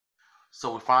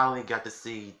So we finally got to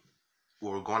see,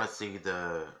 we're going to see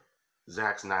the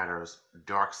Zack Snyder's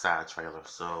Darkside trailer.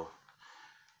 So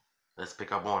let's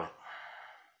pick up on it.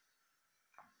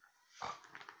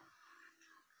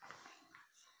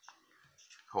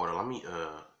 Hold on, let me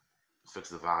fix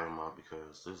the volume up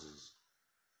because this is.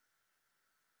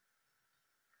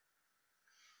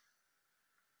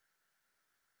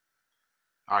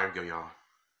 Alright, here we go, y'all.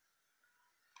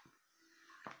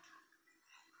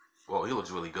 Well, he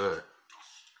looks really good.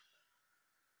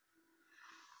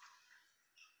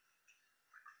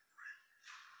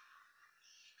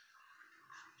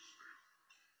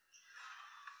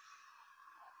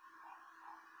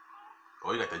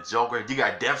 Oh, you got the Joker. You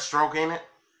got Deathstroke in it.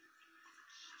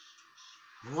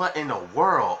 What in the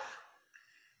world?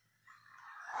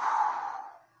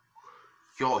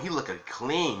 Yo, he looking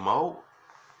clean, Mo.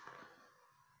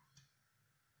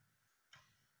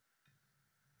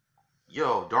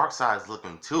 Yo, Darkseid's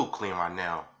looking too clean right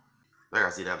now. I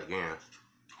gotta see that again.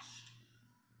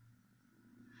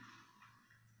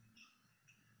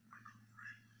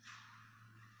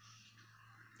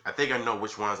 I think I know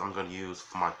which ones I'm gonna use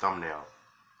for my thumbnail.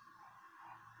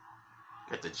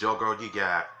 Got the Joker, you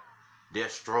got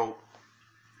Deathstroke.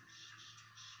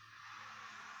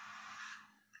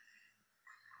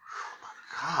 Oh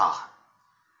my god.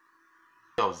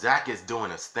 Yo, Zack is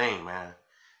doing his thing, man.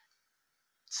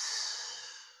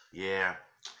 Yeah.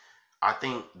 I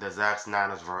think the Zack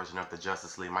Snyder's version of the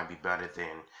Justice League might be better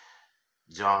than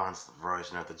John's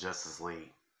version of the Justice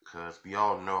League. Because we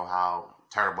all know how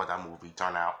terrible that movie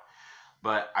turned out.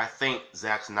 But I think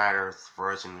Zack Snyder's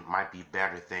version might be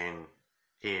better than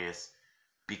his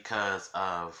because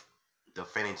of the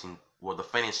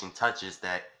finishing touches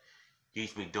that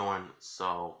he's been doing.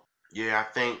 So yeah, I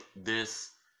think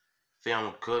this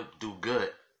film could do good,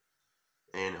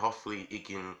 and hopefully it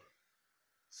can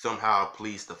somehow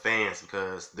please the fans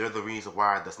because they're the reason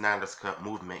why the Snyder's Cut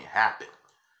movement happened.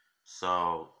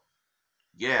 So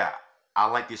yeah, I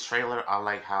like this trailer. I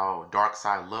like how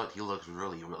Darkseid looked. He looks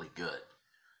really, really good.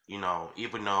 You know,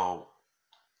 even though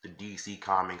the DC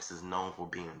Comics is known for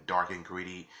being dark and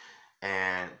gritty,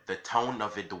 and the tone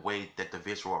of it, the way that the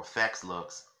visual effects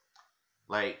looks,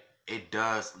 like it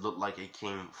does look like it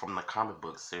came from the comic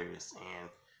book series. And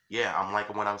yeah, I'm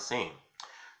liking what I'm seeing.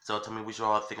 So tell me what you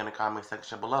all think in the comment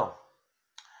section below.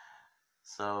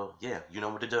 So yeah, you know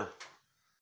what to do.